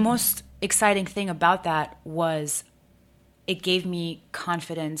 But the most exciting thing about that was it gave me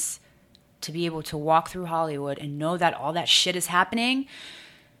confidence to be able to walk through Hollywood and know that all that shit is happening,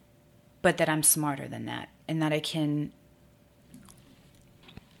 but that I'm smarter than that. And that I can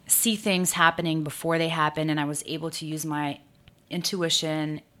see things happening before they happen. And I was able to use my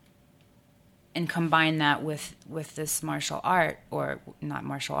intuition and combine that with this martial art, or not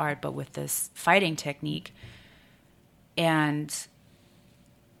martial art, but with this fighting technique. And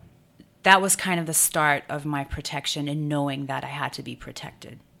that was kind of the start of my protection and knowing that I had to be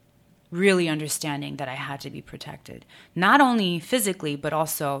protected. Really understanding that I had to be protected. Not only physically, but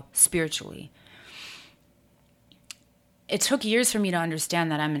also spiritually. It took years for me to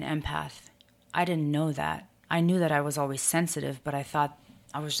understand that I'm an empath. I didn't know that. I knew that I was always sensitive, but I thought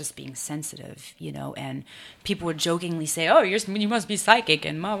I was just being sensitive, and people would jokingly say, oh, you must be psychic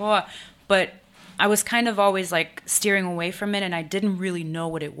and blah, blah, blah. But I was kind of always like steering away from it, and I didn't really know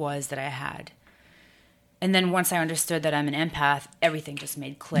what it was that I had. And then once I understood that I'm an empath, everything just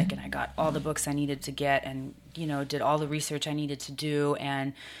made click, and I got all the books I needed to get and, did all the research I needed to do.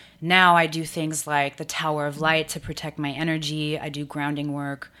 And now I do things like the Tower of Light to protect my energy. I do grounding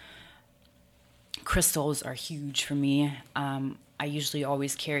work. Crystals are huge for me. I usually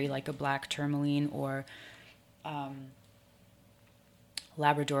always carry like a black tourmaline or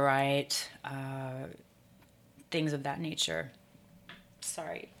labradorite, things of that nature.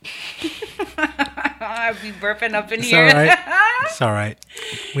 Sorry. I'll be burping up in here. All right. It's all right.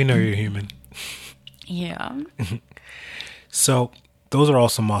 We know you're human. Yeah. So those are all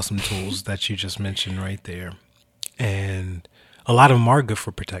some awesome tools that you just mentioned right there. And a lot of them are good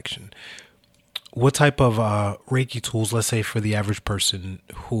for protection. What type of Reiki tools, let's say for the average person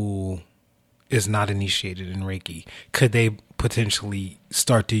who is not initiated in Reiki, could they potentially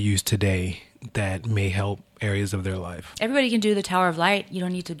start to use today that may help areas of their life? Everybody can do the Tower of Light. You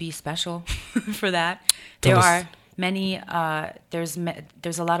don't need to be special for that. There are many, there's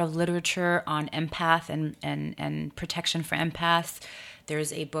a lot of literature on empath and protection for empaths.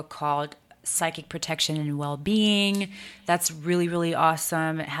 There's a book called Psychic Protection and Well-Being. That's really, really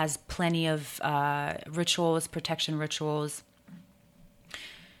awesome. It has plenty of rituals, protection rituals.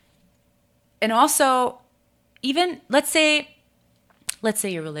 And also, even, let's say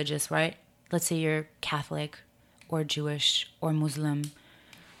you're religious, right? let's say you're Catholic or Jewish or Muslim,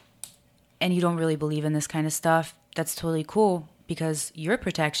 and you don't really believe in this kind of stuff, that's totally cool, because your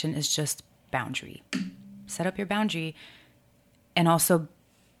protection is just boundary. Set up your boundary, and also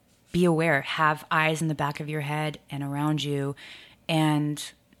be aware. Have eyes in the back of your head and around you,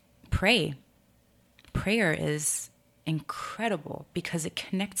 and pray. Prayer is incredible because it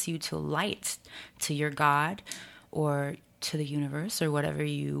connects you to light, to your God, or to the universe, or whatever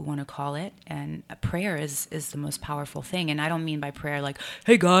you want to call it. And a prayer is the most powerful thing. And I don't mean by prayer like,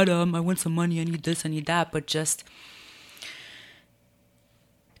 hey God, I want some money, I need this, I need that, but just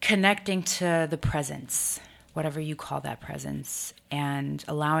connecting to the presence, whatever you call that presence, and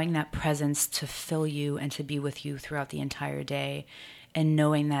allowing that presence to fill you and to be with you throughout the entire day, and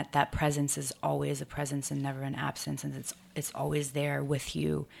knowing that that presence is always a presence and never an absence, and it's always there with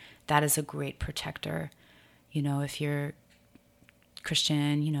you. That is a great protector. You know, if you're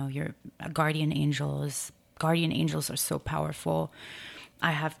Christian, you know, your guardian angels. Guardian angels are so powerful.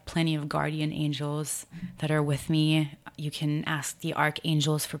 I have plenty of guardian angels that are with me. You can ask the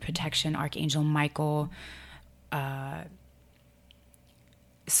archangels for protection, Archangel Michael.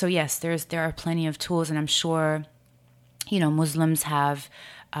 So yes, there are plenty of tools, and I'm sure, you know, Muslims have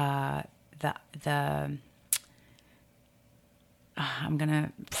the I'm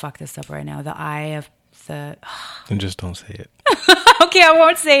gonna fuck this up right now. The eye of the. And just don't say it. Okay, I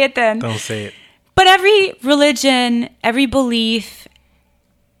won't say it then. Don't say it. But every religion, every belief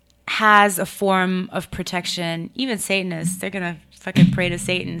has a form of protection. Even Satanists, they're going to fucking pray to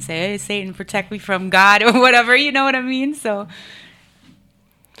Satan, say, hey, Satan, protect me from God, or whatever. You know what I mean? So.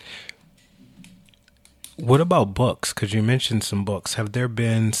 What about books? Because you mentioned some books. Have there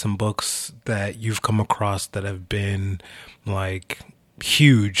been some books that you've come across that have been like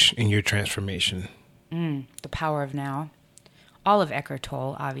huge in your transformation? The Power of Now. All of Eckhart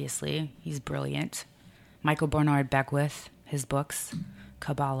Tolle, obviously. He's brilliant. Michael Bernard Beckwith, his books.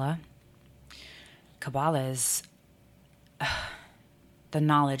 Kabbalah. Kabbalah is... the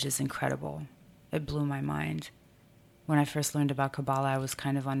knowledge is incredible. It blew my mind. When I first learned about Kabbalah, I was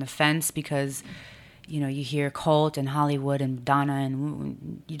kind of on the fence because, you know, you hear cult and Hollywood and Madonna,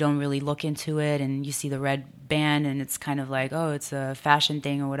 and you don't really look into it, and you see the red band, and it's kind of like, oh, it's a fashion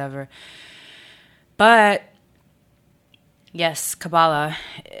thing or whatever. But... yes, Kabbalah,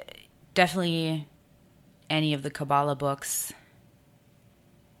 definitely any of the Kabbalah books.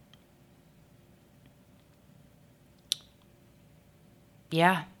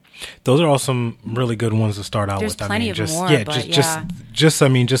 Yeah. Those are all some really good ones to start out There's with. There's plenty of more,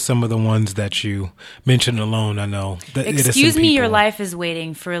 just some of the ones that you mentioned alone, I know. Excuse me, your life is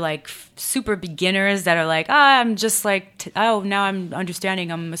waiting for like super beginners that are like, I'm just like, now I'm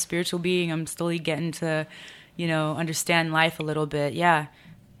understanding I'm a spiritual being. I'm slowly getting to... you know, understand life a little bit. Yeah.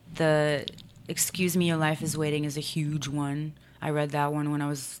 The Excuse Me, Your Life is Waiting is a huge one. I read that one when I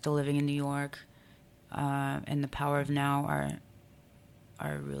was still living in New York. And The Power of Now are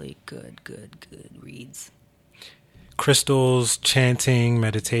really good reads. Crystals, chanting,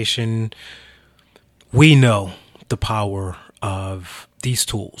 meditation. We know the power of these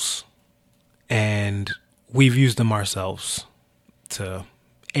tools, and we've used them ourselves to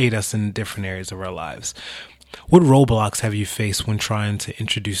aid us in different areas of our lives. What roadblocks have you faced when trying to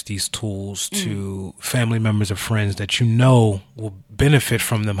introduce these tools to family members or friends that you know will benefit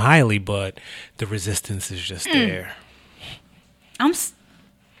from them highly, but the resistance is just there?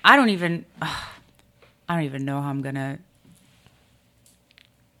 I don't even know how I'm gonna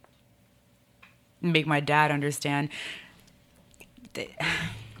make my dad understand.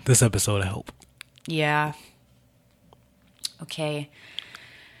 This episode, I hope. Yeah. Okay.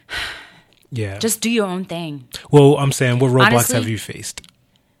 Yeah. Just do your own thing. Well, I'm saying, what roadblocks Honestly, have you faced?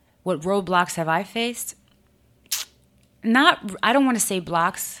 What roadblocks have I faced? I don't want to say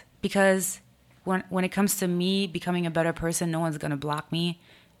blocks, because when it comes to me becoming a better person, no one's going to block me.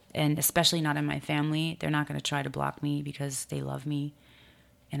 And especially not in my family. They're not going to try to block me because they love me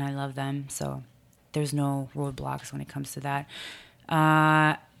and I love them. So there's no roadblocks when it comes to that.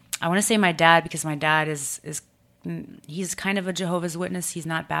 I want to say my dad, because my dad he's kind of a Jehovah's Witness. He's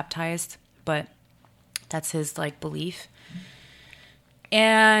not baptized, but that's his like belief.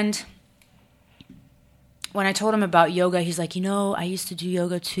 And when I told him about yoga, he's like, I used to do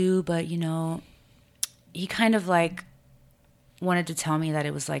yoga too, but he kind of like wanted to tell me that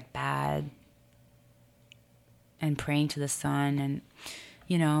it was like bad and praying to the sun and,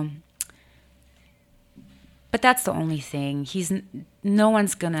 but that's the only thing. No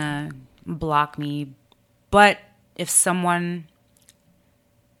one's gonna block me, but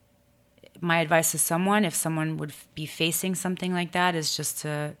my advice to someone, if someone would be facing something like that, is just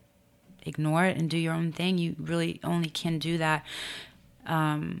to ignore it and do your own thing. You really only can do that.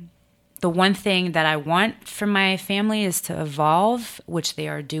 The one thing that I want for my family is to evolve, which they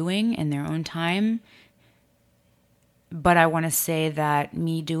are doing in their own time. But I want to say that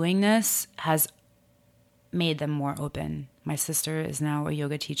me doing this has made them more open. My sister is now a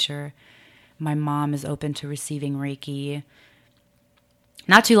yoga teacher. My mom is open to receiving Reiki.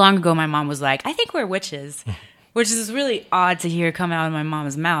 Not too long ago, my mom was like, I think we're witches, which is really odd to hear come out of my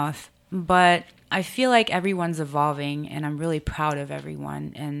mom's mouth. But I feel like everyone's evolving, and I'm really proud of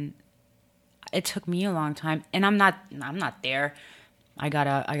everyone. And it took me a long time, and I'm not there. I got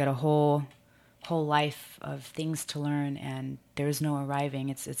a whole life of things to learn, and there's no arriving.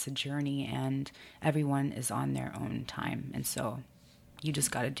 It's a journey, and everyone is on their own time. And so you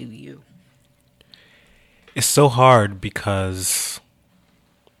just got to do you. It's so hard because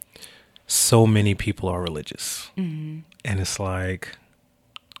so many people are religious. Mm-hmm. And it's like,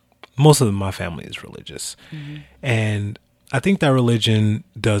 most of my family is religious. Mm-hmm. And I think that religion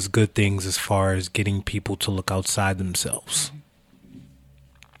does good things as far as getting people to look outside themselves. Mm-hmm.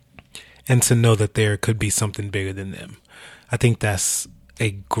 And to know that there could be something bigger than them. I think that's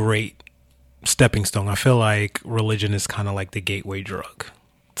a great stepping stone. I feel like religion is kind of like the gateway drug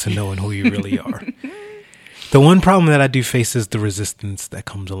to knowing who you really are. The one problem that I do face is the resistance that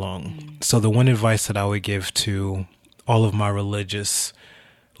comes along. Mm. So the one advice that I would give to all of my religious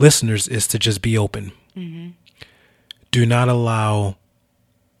listeners is to just be open. Mm-hmm. Do not allow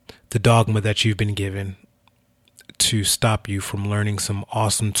the dogma that you've been given to stop you from learning some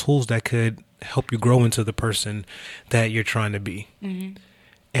awesome tools that could help you grow into the person that you're trying to be. Mm-hmm.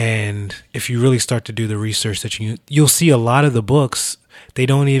 And if you really start to do the research that you'll see a lot of the books, they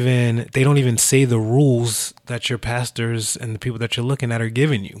don't even say the rules that your pastors and the people that you're looking at are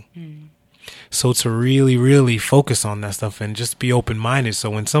giving you. Mm. So to really, really focus on that stuff and just be open-minded. So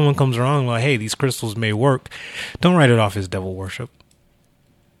when someone comes around like, hey, these crystals may work, don't write it off as devil worship.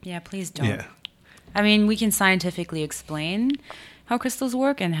 Yeah, please don't. Yeah. I mean, we can scientifically explain how crystals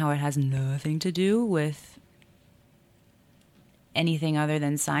work and how it has nothing to do with anything other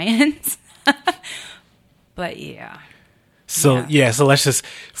than science. But yeah. So let's just,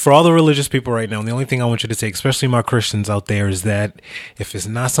 for all the religious people right now, the only thing I want you to take, especially my Christians out there, is that if it's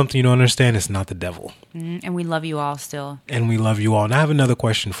not something you don't understand, it's not the devil. Mm-hmm. And we love you all still. And we love you all. And I have another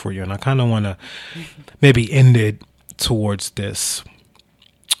question for you, and I kind of want to maybe end it towards this.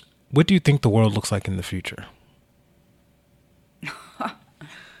 What do you think the world looks like in the future?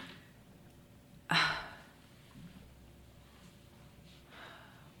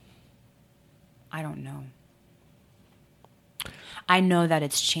 I don't know. I know that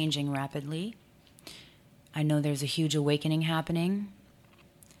it's changing rapidly. I know there's a huge awakening happening.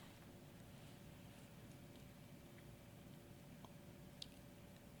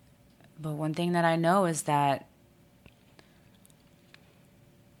 But one thing that I know is that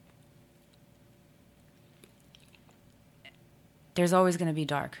there's always going to be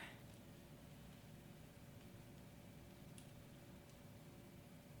dark.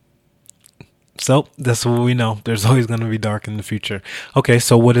 So that's what we know. There's always going to be dark in the future. Okay,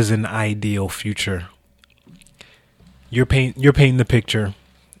 so what is an ideal future? You're painting the picture.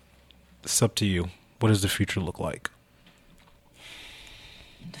 It's up to you. What does the future look like?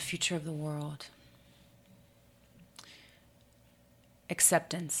 The future of the world.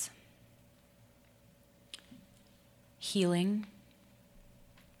 Acceptance. Healing.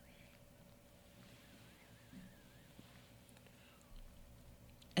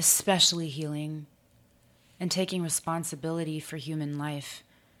 Especially healing and taking responsibility for human life.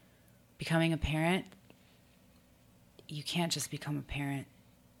 Becoming a parent, you can't just become a parent.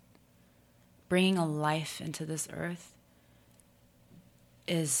 Bringing a life into this earth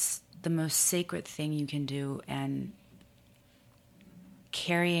is the most sacred thing you can do, and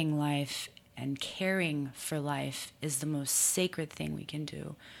carrying life and caring for life is the most sacred thing we can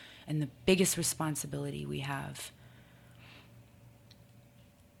do and the biggest responsibility we have.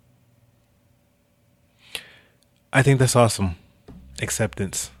 I think that's awesome.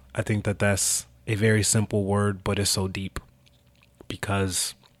 Acceptance. I think that that's a very simple word, but it's so deep.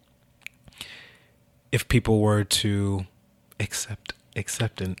 Because if people were to accept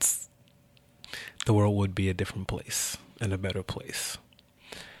acceptance, the world would be a different place and a better place.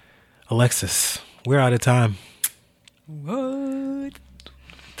 Alexis, we're out of time. What?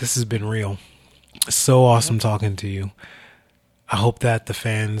 This has been real. So awesome talking to you. I hope that the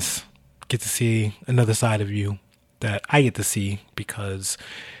fans get to see another side of you that I get to see, because,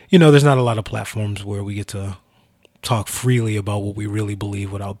 there's not a lot of platforms where we get to talk freely about what we really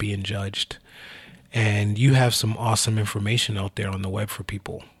believe without being judged. And you have some awesome information out there on the web for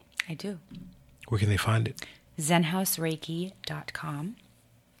people. I do. Where can they find it? ZenHouseReiki.com.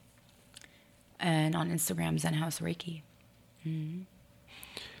 And on Instagram, Zenhouse Reiki. Mm-hmm.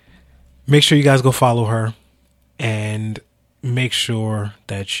 Make sure you guys go follow her, and make sure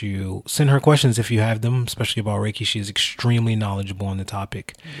that you send her questions if you have them, especially about Reiki. She is extremely knowledgeable on the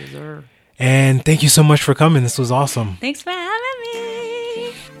topic. Yes, sir. And thank you so much for coming. This was awesome. Thanks for having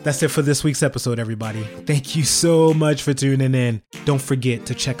me. That's it for this week's episode, everybody. Thank you so much for tuning in. Don't forget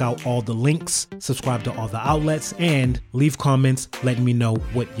to check out all the links, subscribe to all the outlets, and leave comments letting me know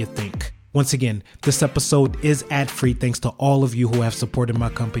what you think. Once again, this episode is ad-free thanks to all of you who have supported my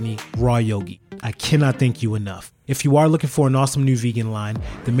company, Raw Yogi. I cannot thank you enough. If you are looking for an awesome new vegan line,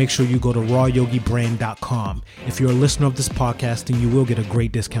 then make sure you go to rawyogibrand.com. If you're a listener of this podcast, then you will get a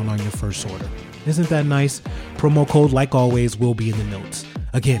great discount on your first order. Isn't that nice? Promo code, like always, will be in the notes.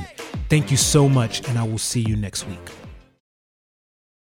 Again, thank you so much, and I will see you next week.